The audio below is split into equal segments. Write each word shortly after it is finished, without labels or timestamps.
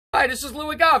Hi, this is Lou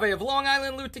Agave of Long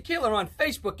Island Lou Tequila on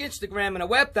Facebook, Instagram, and the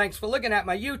web. Thanks for looking at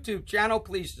my YouTube channel.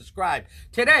 Please subscribe.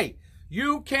 Today,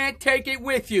 you can't take it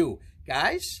with you.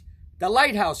 Guys, the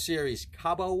Lighthouse series,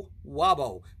 Cabo,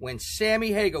 Wabo, when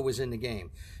Sammy Hagar was in the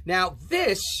game. Now,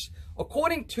 this,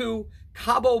 according to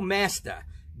Cabo Master,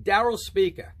 Daryl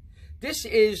Speaker, this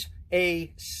is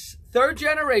a third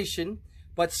generation,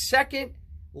 but second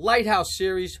Lighthouse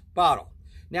series bottle.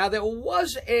 Now, there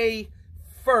was a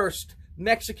first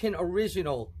Mexican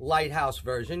original Lighthouse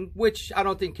version, which I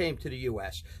don't think came to the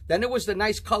U.S. Then there was the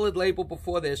nice colored label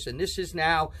before this, and this is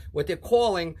now what they're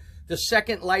calling the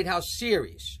second Lighthouse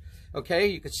series. Okay,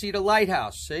 you can see the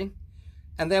Lighthouse, see?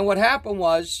 And then what happened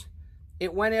was,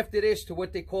 it went after this to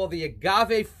what they call the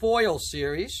Agave Foil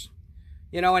series.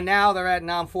 You know, and now they're at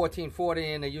NOM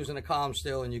 1440, and they're using the column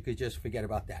still, and you could just forget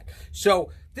about that. So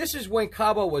this is when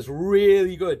Cabo was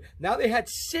really good. Now they had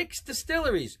 6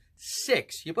 distilleries.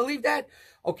 6. You believe that?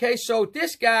 Okay, so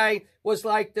this guy was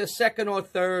like the second or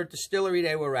third distillery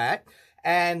they were at.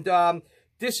 And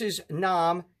this is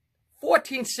NOM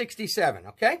 1467,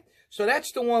 okay? So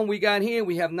that's the one we got here.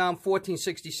 We have NOM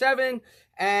 1467,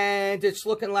 and it's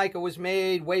looking like it was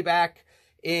made way back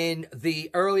in the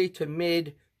early to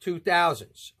mid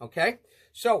 2000s, okay?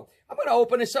 So I'm going to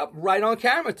open this up right on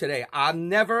camera today. I've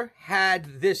never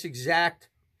had this exact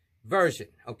version,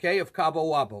 okay, of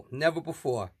Cabo Wabo. Never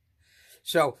before.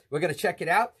 So we're going to check it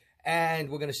out, and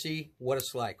we're going to see what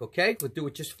it's like, okay? We'll do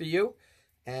it just for you,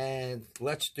 and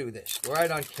let's do this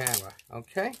right on camera,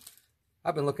 okay?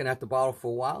 I've been looking at the bottle for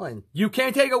a while, and you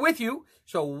can't take it with you,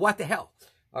 so what the hell?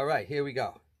 All right, here we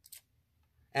go.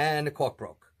 And the cork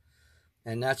broke.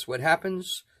 And that's what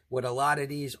happens with a lot of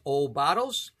these old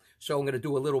bottles. So I'm going to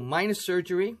do a little minor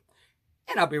surgery,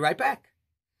 and I'll be right back.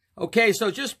 Okay,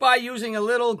 so just by using a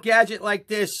little gadget like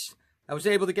this, I was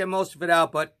able to get most of it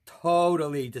out, but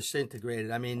totally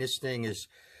disintegrated. I mean, this thing is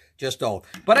just old.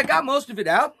 But I got most of it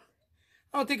out.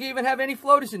 I don't think I even have any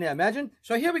floaters in there, imagine.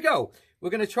 So here we go.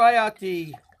 We're going to try out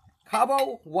the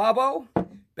Cabo Wabo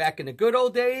back in the good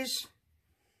old days.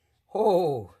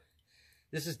 Oh,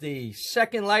 this is the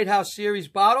second Lighthouse series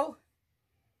bottle.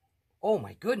 Oh,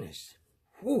 my goodness.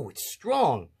 Ooh, it's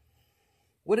strong.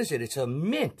 What is it? It's a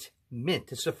mint.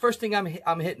 Mint. It's the first thing I'm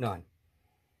hitting on.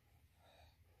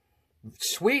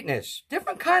 Sweetness.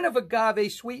 Different kind of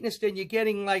agave sweetness than you're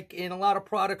getting like in a lot of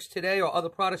products today or other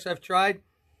products I've tried.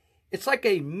 It's like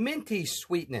a minty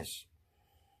sweetness.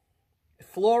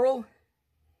 Floral.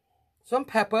 Some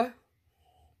pepper.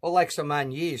 Or like some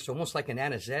anise. Almost like an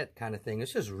anisette kind of thing.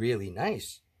 This is really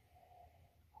nice.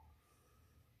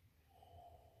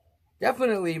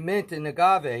 Definitely mint and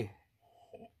agave.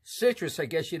 Citrus, I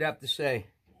guess you'd have to say.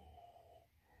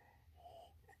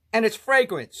 And it's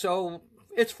fragrant, so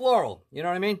it's floral, you know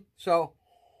what I mean? So,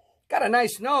 got a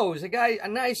nice nose. A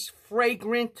nice,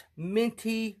 fragrant,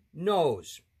 minty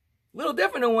nose. A little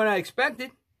different than what I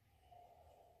expected.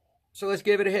 So, let's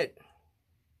give it a hit.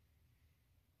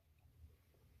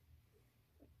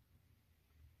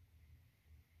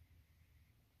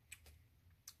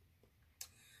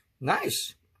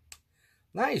 Nice.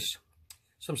 Nice.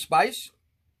 Some spice.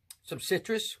 Some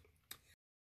citrus.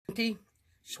 Minty.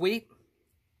 Sweet.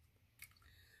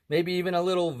 Maybe even a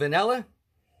little vanilla.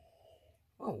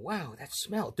 Oh, wow, that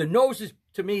smell. The nose is,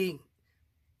 to me,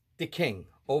 the king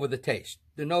over the taste.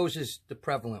 The nose is the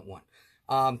prevalent one.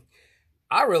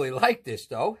 I really like this,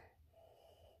 though.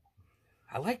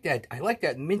 I like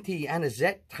that minty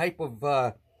anisette type of,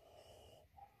 that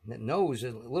nose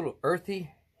is a little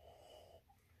earthy.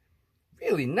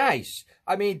 Really nice.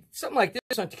 I mean, something like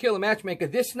this on Tequila Matchmaker,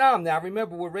 this NOM now,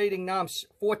 remember we're rating NOM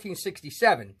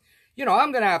 1467. You know,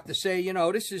 I'm going to have to say, you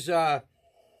know, this is, well,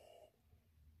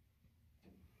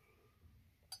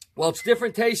 it's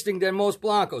different tasting than most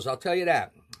Blancos, I'll tell you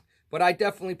that. But I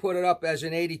definitely put it up as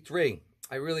an 83.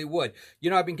 I really would. You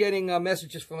know, I've been getting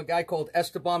messages from a guy called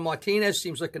Esteban Martinez.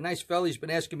 Seems like a nice fella. He's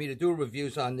been asking me to do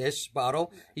reviews on this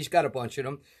bottle. He's got a bunch of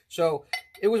them. So,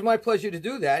 it was my pleasure to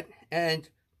do that. And,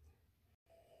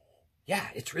 yeah,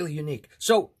 it's really unique.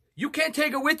 So, you can't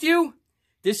take it with you?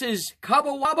 This is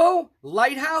Cabo Wabo,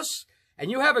 Lighthouse, and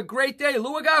you have a great day.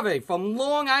 Lou Agave from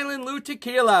Long Island Lou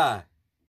Tequila.